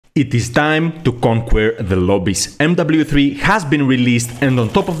It is time to conquer the lobbies. MW3 has been released, and on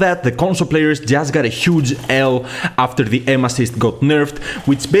top of that, the console players just got a huge L after the aim assist got nerfed,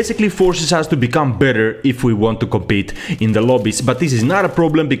 which basically forces us to become better if we want to compete in the lobbies. But this is not a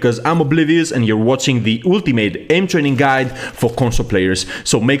problem because I'm Oblivious and you're watching the ultimate aim training guide for console players.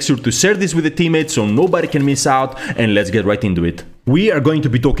 So make sure to share this with the teammates so nobody can miss out, and let's get right into it. We are going to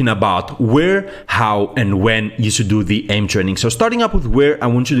be talking about where, how, and when you should do the aim training. So starting up with where, I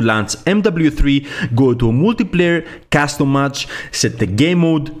want you to launch MW3, go to a multiplayer custom match, set the game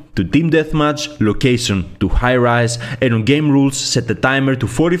mode to team deathmatch, location to high rise, and on game rules, set the timer to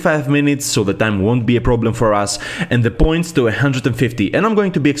 45 minutes so the time won't be a problem for us, and the points to 150, and I'm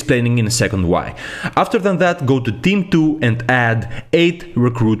going to be explaining in a second why. After that, go to team 2 and add 8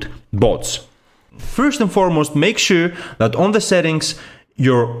 recruit bots. First and foremost, make sure that on the settings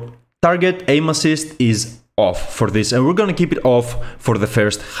your target aim assist is off for this, and we're gonna keep it off for the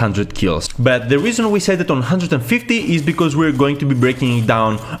first 100 kills. But the reason we set it on 150 is because we're going to be breaking it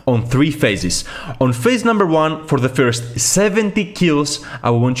down on 3 phases. On phase number 1, for the first 70 kills, I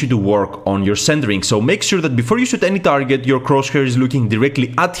want you to work on your centering. So make sure that before you shoot any target, your crosshair is looking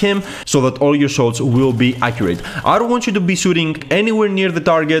directly at him so that all your shots will be accurate. I don't want you to be shooting anywhere near the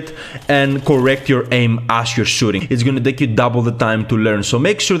target and correct your aim as you're shooting. It's gonna take you double the time to learn. So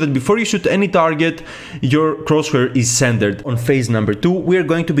make sure that before you shoot any target, your crosshair is centered. On phase number 2, we are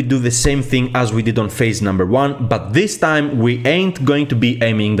going to be doing the same thing as we did on phase number 1, but this time we ain't going to be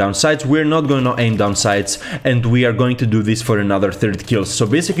aiming down sights. We're not going to aim down sights, and we are going to do this for another 30 kills. So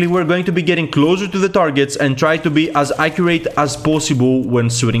basically we're going to be getting closer to the targets and try to be as accurate as possible when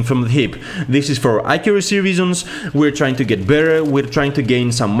shooting from the hip. This is for accuracy reasons. We're trying to get better. We're trying to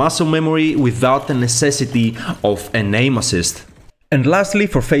gain some muscle memory without the necessity of an aim assist. And lastly,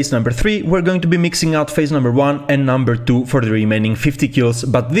 for phase number 3, we're going to be mixing out phase number 1 and number 2 for the remaining 50 kills,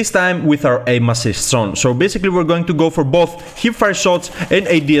 but this time with our aim assists on. So basically we're going to go for both hipfire shots and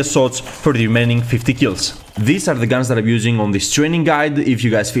ADS shots for the remaining 50 kills. These are the guns that I'm using on this training guide, if you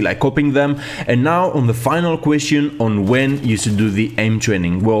guys feel like copying them. And now on the final question on when you should do the aim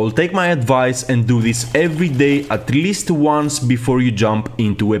training. Well, take my advice and do this every day at least once before you jump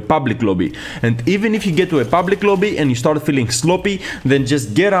into a public lobby. And even if you get to a public lobby and you start feeling sloppy, then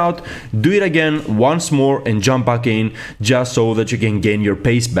just get out, do it again once more and jump back in, just so that you can gain your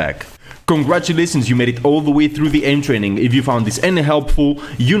pace back. Congratulations, you made it all the way through the aim training. If you found this any helpful,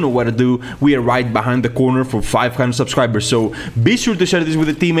 you know what to do. We are right behind the corner for 500 subscribers, so be sure to share this with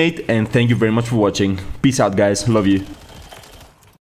a teammate, and thank you very much for watching. Peace out, guys. Love you.